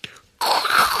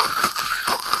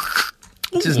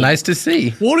 Which is nice to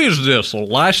see. What is this, a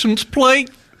license plate?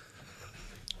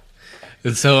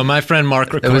 And so my friend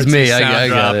Mark records it was me. these sound I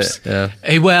got drops. it. Yeah.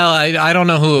 Hey, well, I don't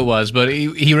know who it was, but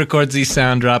he records these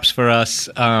sound drops for us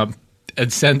and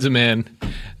sends them in.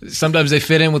 Sometimes they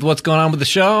fit in with what's going on with the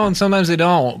show, and sometimes they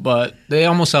don't, but they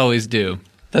almost always do.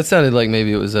 That sounded like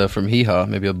maybe it was from Hee Haw,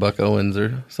 maybe a Buck Owens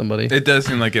or somebody. It does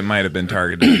seem like it might have been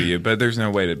targeted to you, but there's no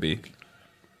way to be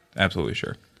absolutely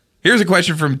sure. Here's a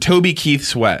question from Toby Keith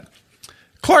Sweat.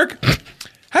 Clark,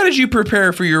 how did you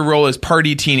prepare for your role as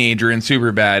party teenager in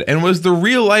Superbad, and was the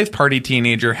real-life party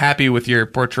teenager happy with your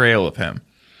portrayal of him?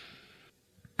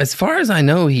 As far as I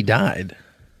know, he died.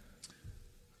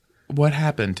 What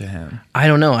happened to him? I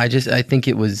don't know. I think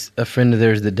it was a friend of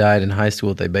theirs that died in high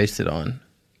school that they based it on.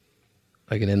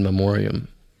 Like an in memoriam.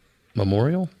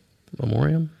 Memoriam?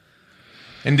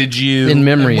 And did you... In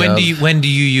memory when of... do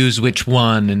you use which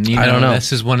one? And I don't know.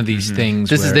 This is one of these things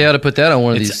They ought to put that on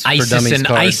one of these it's ISIS for dummies and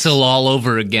cards. ISIL all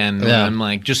over again. Yeah. I'm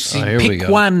like, just here we pick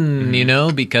go. one,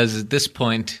 because at this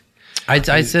point...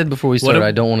 I said before we started,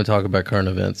 I don't want to talk about current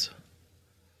events.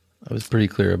 I was pretty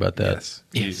clear about that.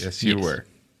 Yes, you were.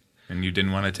 And you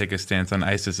didn't want to take a stance on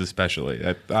ISIS especially.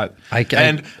 I thought... I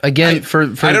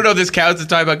don't know if this counts as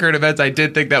talking about current events. I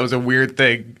did think that was a weird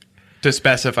thing to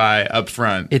specify up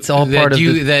front. It's all part of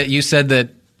that you said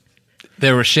that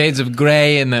there were shades of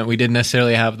gray and that we didn't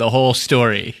necessarily have the whole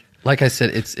story. Like I said,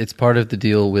 it's part of the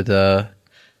deal with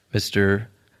Mr.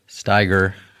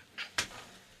 Steiger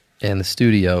and the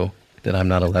studio that I'm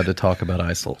not allowed to talk about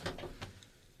ISIL.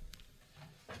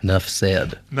 Enough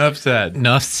said. Let's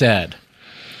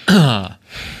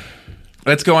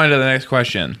go on to the next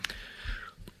question.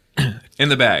 In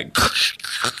the bag.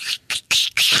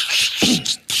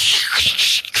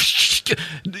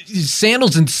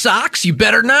 Sandals and socks? You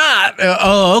better not.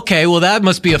 Okay. Well, that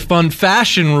must be a fun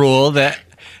fashion rule that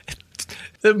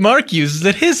Mark uses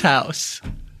at his house.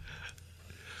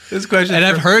 This question, and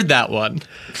I've heard that one.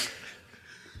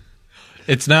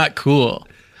 It's not cool.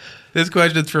 This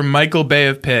question is from Michael Bay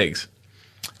of Pigs.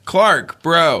 Clark,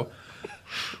 bro.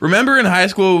 Remember in high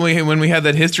school when we had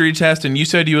that history test and you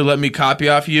said you would let me copy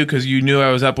off you because you knew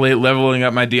I was up late leveling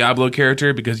up my Diablo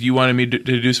character because you wanted me to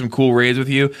do some cool raids with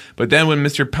you? But then when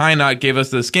Mr. Pinot gave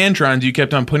us the Scantrons, you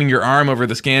kept on putting your arm over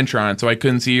the Scantron so I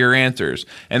couldn't see your answers.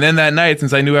 And then that night,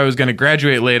 since I knew I was going to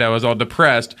graduate late, I was all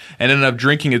depressed and ended up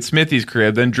drinking at Smithy's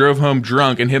crib, then drove home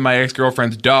drunk and hit my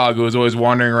ex-girlfriend's dog who was always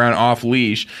wandering around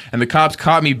off-leash. And the cops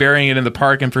caught me burying it in the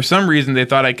park, and for some reason they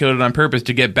thought I killed it on purpose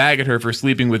to get back at her for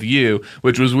sleeping with you,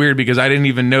 which was weird because I didn't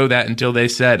even know that until they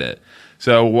said it.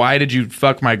 So why did you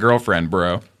fuck my girlfriend,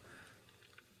 bro?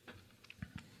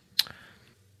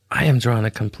 I am drawing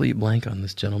a complete blank on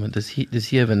this gentleman. Does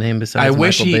he have a name besides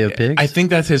Michael Bay of Pigs? I think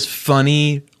that's his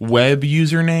funny web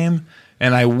username,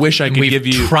 and I wish I could give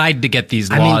you... We've tried to get these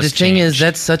laws I mean, the thing changed. is,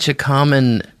 that's such a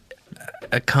common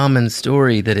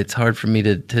story that it's hard for me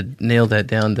to nail that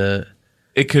down to...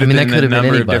 It could have been a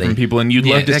number of different people, and you'd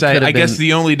love to say, I guess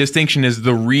the only distinction is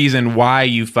the reason why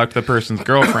you fucked the person's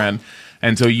girlfriend,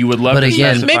 and so you would love to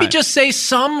specify. Maybe just say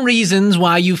some reasons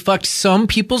why you fucked some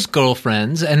people's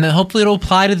girlfriends, and then hopefully it'll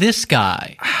apply to this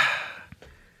guy.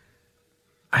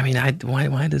 I mean,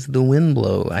 why does the wind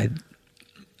blow? I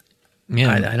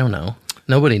don't know.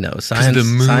 Nobody knows.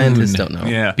 Scientists don't know.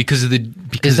 Yeah. Because the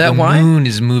why? moon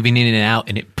is moving in and out,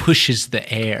 and it pushes the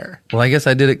air. Well, I guess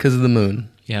I did it because of the moon.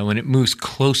 Yeah, when it moves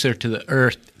closer to the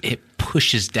Earth, it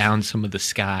pushes down some of the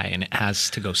sky, and it has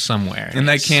to go somewhere. And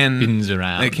that spins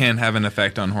around. That can have an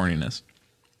effect on horniness.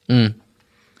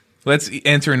 Let's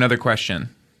answer another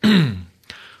question.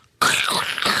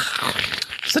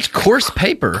 Such coarse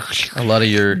paper. A lot of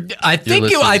your. I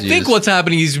think what's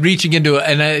happening. He's reaching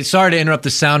into sorry to interrupt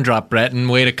the sound drop, Brett, and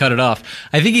way to cut it off.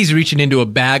 I think he's reaching into a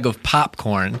bag of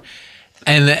popcorn.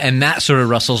 And that sort of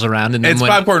rustles around. And then it's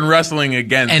popcorn rustling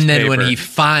against And then paper. when he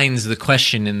finds the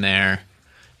question in there,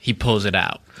 he pulls it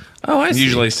out. Oh, I see.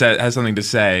 Usually has something to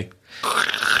say.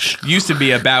 Used to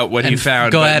be about what he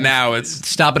found, go but ahead, now it's...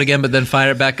 Stop it again, but then fire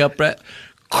it back up, Brett.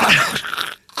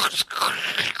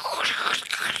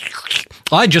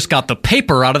 I just got the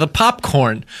paper out of the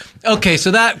popcorn. Okay, so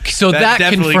that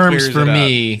confirms for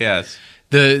me. Yes.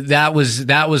 That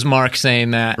was Mark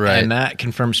saying that, right. And that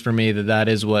confirms for me that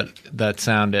is what that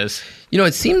sound is. You know,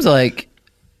 it seems like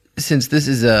since this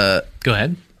is a go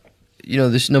ahead. You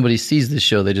know, nobody sees this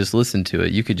show; they just listen to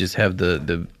it. You could just have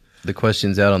the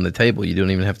questions out on the table. You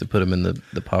don't even have to put them in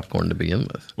the popcorn to begin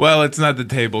with. Well, it's not the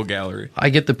table gallery.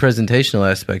 I get the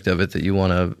presentational aspect of it that you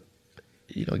want to,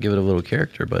 give it a little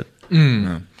character, but.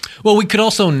 Well, we could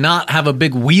also not have a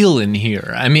big wheel in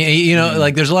here. I mean,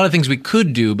 like there's a lot of things we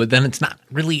could do, but then it's not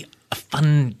really a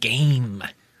fun game.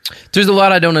 There's a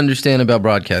lot I don't understand about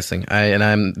broadcasting,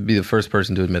 I'm be the first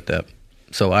person to admit that.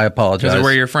 So I apologize. Because of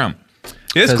where you're from.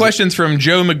 This question's from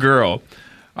Joe McGurl.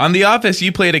 On The Office,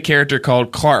 you played a character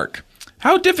called Clark.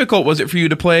 How difficult was it for you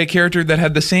to play a character that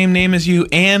had the same name as you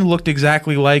and looked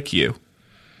exactly like you?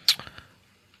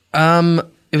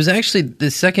 It was actually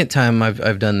the second time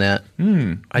I've done that.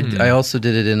 I also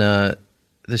did it in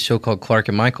this show called Clark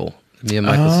and Michael. Me and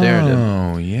Michael Cera did.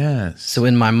 Oh, yes. So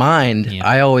in my mind,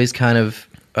 I always kind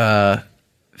of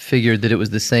figured that it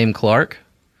was the same Clark,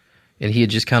 and he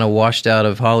had just kind of washed out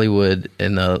of Hollywood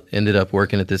and ended up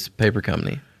working at this paper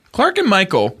company. Clark and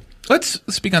Michael, let's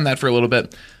speak on that for a little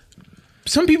bit.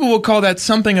 Some people will call that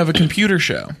something of a computer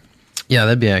show. Yeah,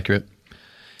 that'd be accurate.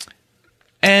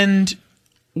 And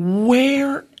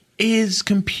where is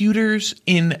computers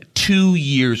in 2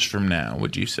 years from now,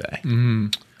 would you say?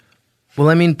 Well,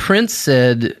 I mean, Prince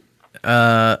said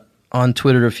on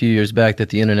Twitter a few years back that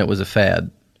the internet was a fad.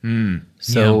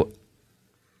 So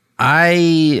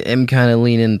I am kind of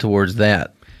leaning towards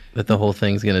that the whole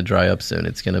thing's going to dry up soon.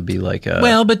 It's going to be like a...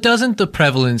 Well, but doesn't the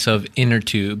prevalence of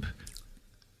InnerTube,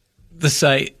 the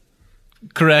site,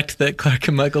 correct that Clark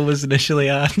and Michael was initially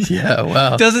on? Yeah,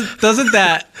 wow. Doesn't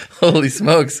that... Holy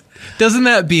smokes. Doesn't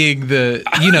that being the,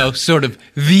 sort of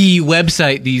the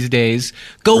website these days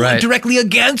go directly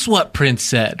against what Prince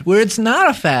said, where it's not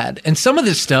a fad? And some of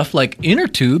this stuff, like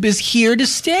InnerTube, is here to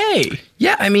stay.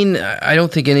 Yeah, I mean, I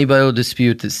don't think anybody will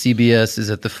dispute that CBS is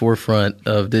at the forefront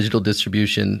of digital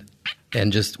distribution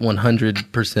and just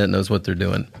 100% knows what they're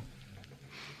doing.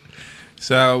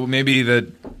 So maybe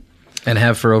and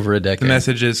have for over a decade. The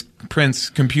message is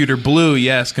Prince, computer blue,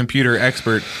 yes, computer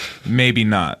expert, maybe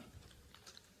not.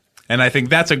 And I think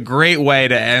that's a great way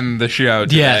to end the show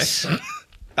today. Yes.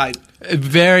 A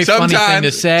very funny thing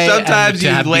to say. Sometimes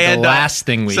and you land the last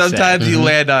thing we sometimes say. you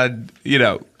land on,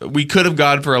 we could have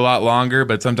gone for a lot longer,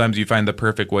 but sometimes you find the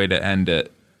perfect way to end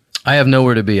it. I have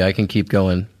nowhere to be. I can keep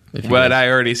going. But I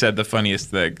already said the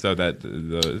funniest thing, so that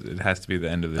it has to be the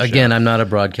end of the show. Again, I'm not a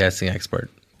broadcasting expert.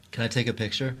 Can I take a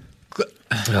picture? Do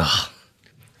you want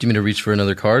me to reach for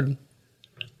another card?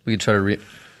 We can try to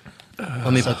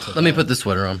let me put the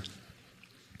sweater on.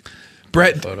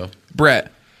 Brett,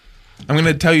 I'm going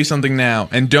to tell you something now,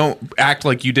 and don't act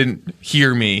like you didn't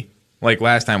hear me like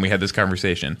last time we had this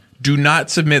conversation. Do not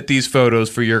submit these photos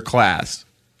for your class.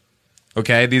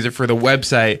 Okay? These are for the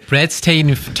website. Brett's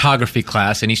taking a photography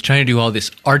class, and he's trying to do all this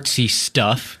artsy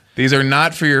stuff. These are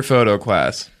not for your photo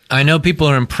class. I know people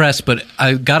are impressed, but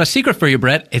I got a secret for you,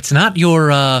 Brett. It's not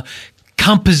your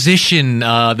composition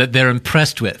that they're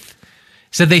impressed with.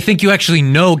 So they think you actually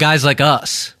know guys like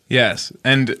us. Yes,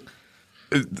 and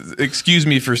excuse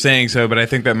me for saying so, but I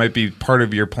think that might be part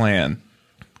of your plan.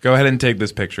 Go ahead and take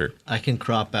this picture. I can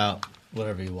crop out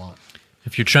whatever you want.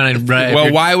 If you're trying to...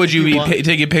 Well, why would you be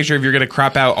taking a picture if you're going to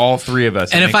crop out all three of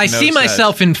us? And if I see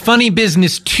myself in Funny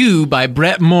Business 2 by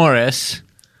Brett Morris...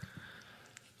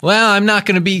 Well, I'm not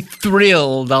going to be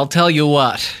thrilled, I'll tell you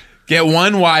what. Get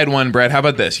one wide one, Brett. How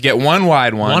about this? You get one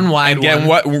wide one. One wide one.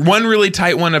 Get one really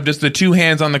tight one of just the two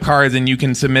hands on the cards, and you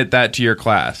can submit that to your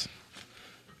class.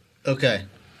 Okay.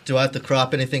 Do I have to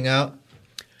crop anything out?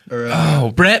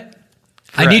 Or, Brett,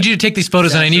 I need you to take these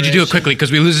photos, and I need you to do it quickly,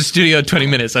 because we lose the studio in 20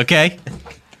 minutes, okay?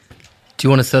 Do you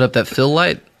want to set up that fill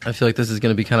light? I feel like this is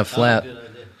going to be kind of flat. Good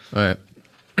idea. All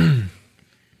right.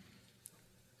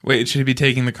 Wait, should he be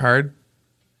taking the card?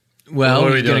 Well,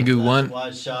 we're going to do one.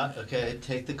 Wide shot. Okay,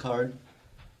 take the card.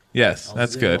 Yes,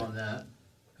 that's zoom good. on that.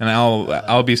 And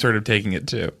I'll be sort of taking it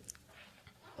too.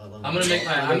 I'm going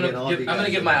to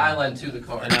give my eyeline to the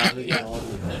card.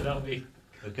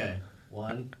 Okay.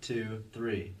 1, 2,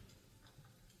 3.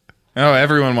 Oh,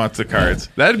 everyone wants the cards.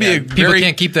 That'd be people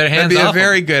can't keep their hands That'd be off a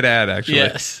very good ad, actually.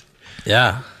 Yes.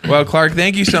 Yeah. Well, Clark,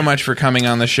 thank you so much for coming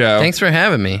on the show. Thanks for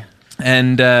having me.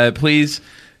 And please,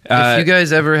 if you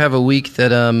guys ever have a week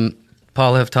that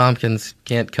Paul F. Tompkins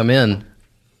can't come in,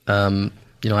 I'm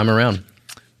around.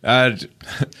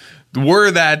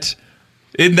 Were that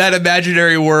in that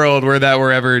imaginary world where that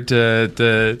were ever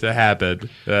to happen,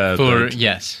 for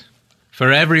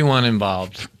everyone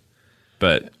involved.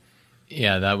 But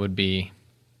yeah, that would be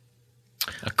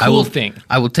a cool thing.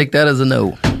 I will take that as a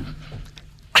no.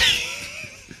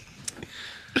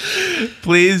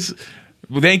 Please.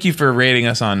 Well, thank you for rating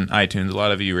us on iTunes. A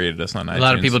lot of you rated us on iTunes. A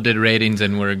lot of people did ratings,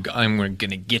 and we're going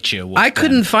to get you. I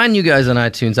couldn't find you guys on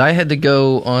iTunes. I had to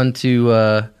go onto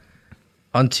a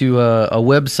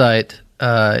website,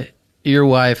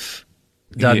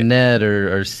 earwife.net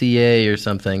or CA or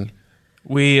something.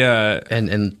 We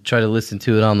and try to listen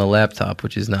to it on the laptop,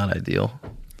 which is not ideal.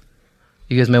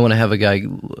 You guys may want to have a guy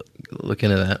look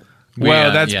into that.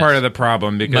 Well, that's part of the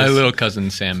problem because my little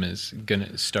cousin Sam is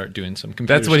gonna start doing some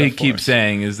computer That's what stuff he keeps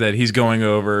saying is that he's going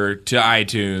over to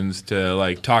iTunes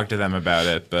to talk to them about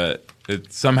it, but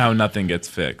somehow nothing gets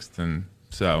fixed, and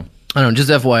so I don't know. Just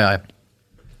FYI.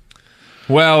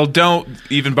 Well, don't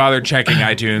even bother checking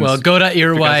iTunes. Well, go to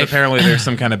Earwife. Because apparently there's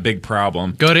some kind of big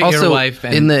problem. Go to Also, Earwife.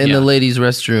 And, in the ladies'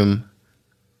 restroom,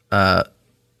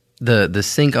 the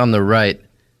sink on the right,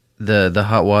 the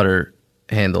hot water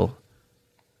handle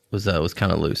was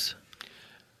kind of loose.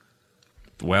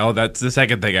 Well, that's the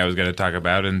second thing I was going to talk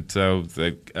about, and so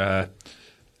I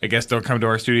guess don't come to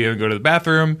our studio and go to the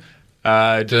bathroom.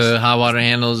 The hot water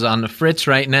handle's on the fritz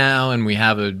right now, and we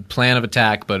have a plan of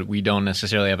attack, but we don't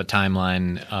necessarily have a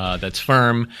timeline that's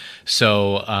firm.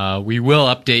 So we will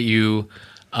update you.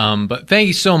 But thank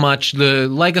you so much.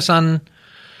 Like us on.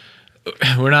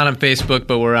 We're not on Facebook,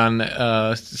 but we're on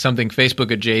something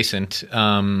Facebook adjacent.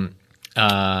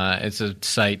 It's a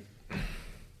site.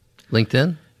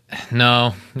 LinkedIn?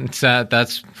 No, it's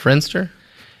that's Friendster.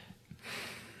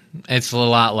 It's a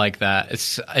lot like that.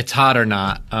 It's Hot or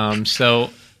Not. So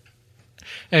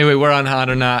anyway, we're on Hot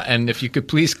or Not, and if you could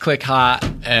please click Hot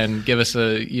and give us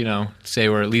say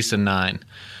we're at least a 9.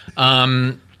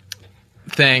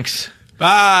 Thanks.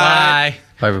 Bye.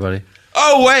 Bye, everybody.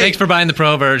 Oh, wait. Thanks for buying the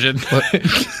pro version.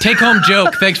 Take home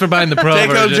joke. Thanks for buying the pro version.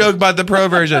 Take home joke about the pro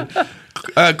version.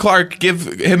 Clark,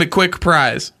 give him a quick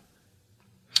prize.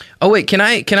 Oh wait, can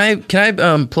I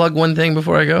plug one thing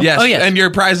before I go? Yes. Oh, yes. And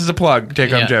your prize is a plug. Take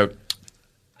home joke.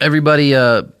 Everybody,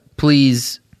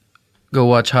 please go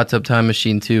watch Hot Tub Time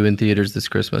Machine 2 in theaters this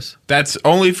Christmas. That's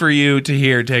only for you to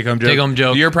hear. Take home joke. Take home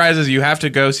joke. Your prize is you have to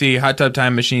go see Hot Tub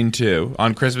Time Machine 2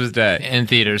 on Christmas Day in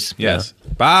theaters. Yes.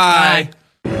 Yeah. Bye.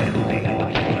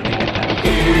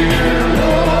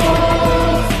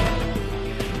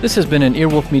 This has been an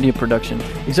Earwolf Media production.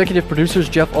 Executive producers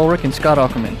Jeff Ulrich and Scott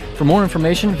Aukerman. For more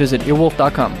information, visit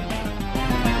earwolf.com.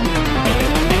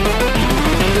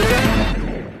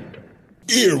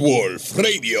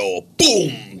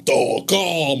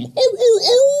 Earwolfradio.com.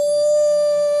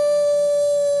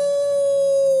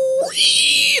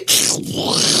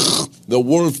 The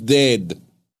wolf dead.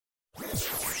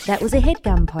 That was a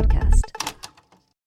HeadGum podcast.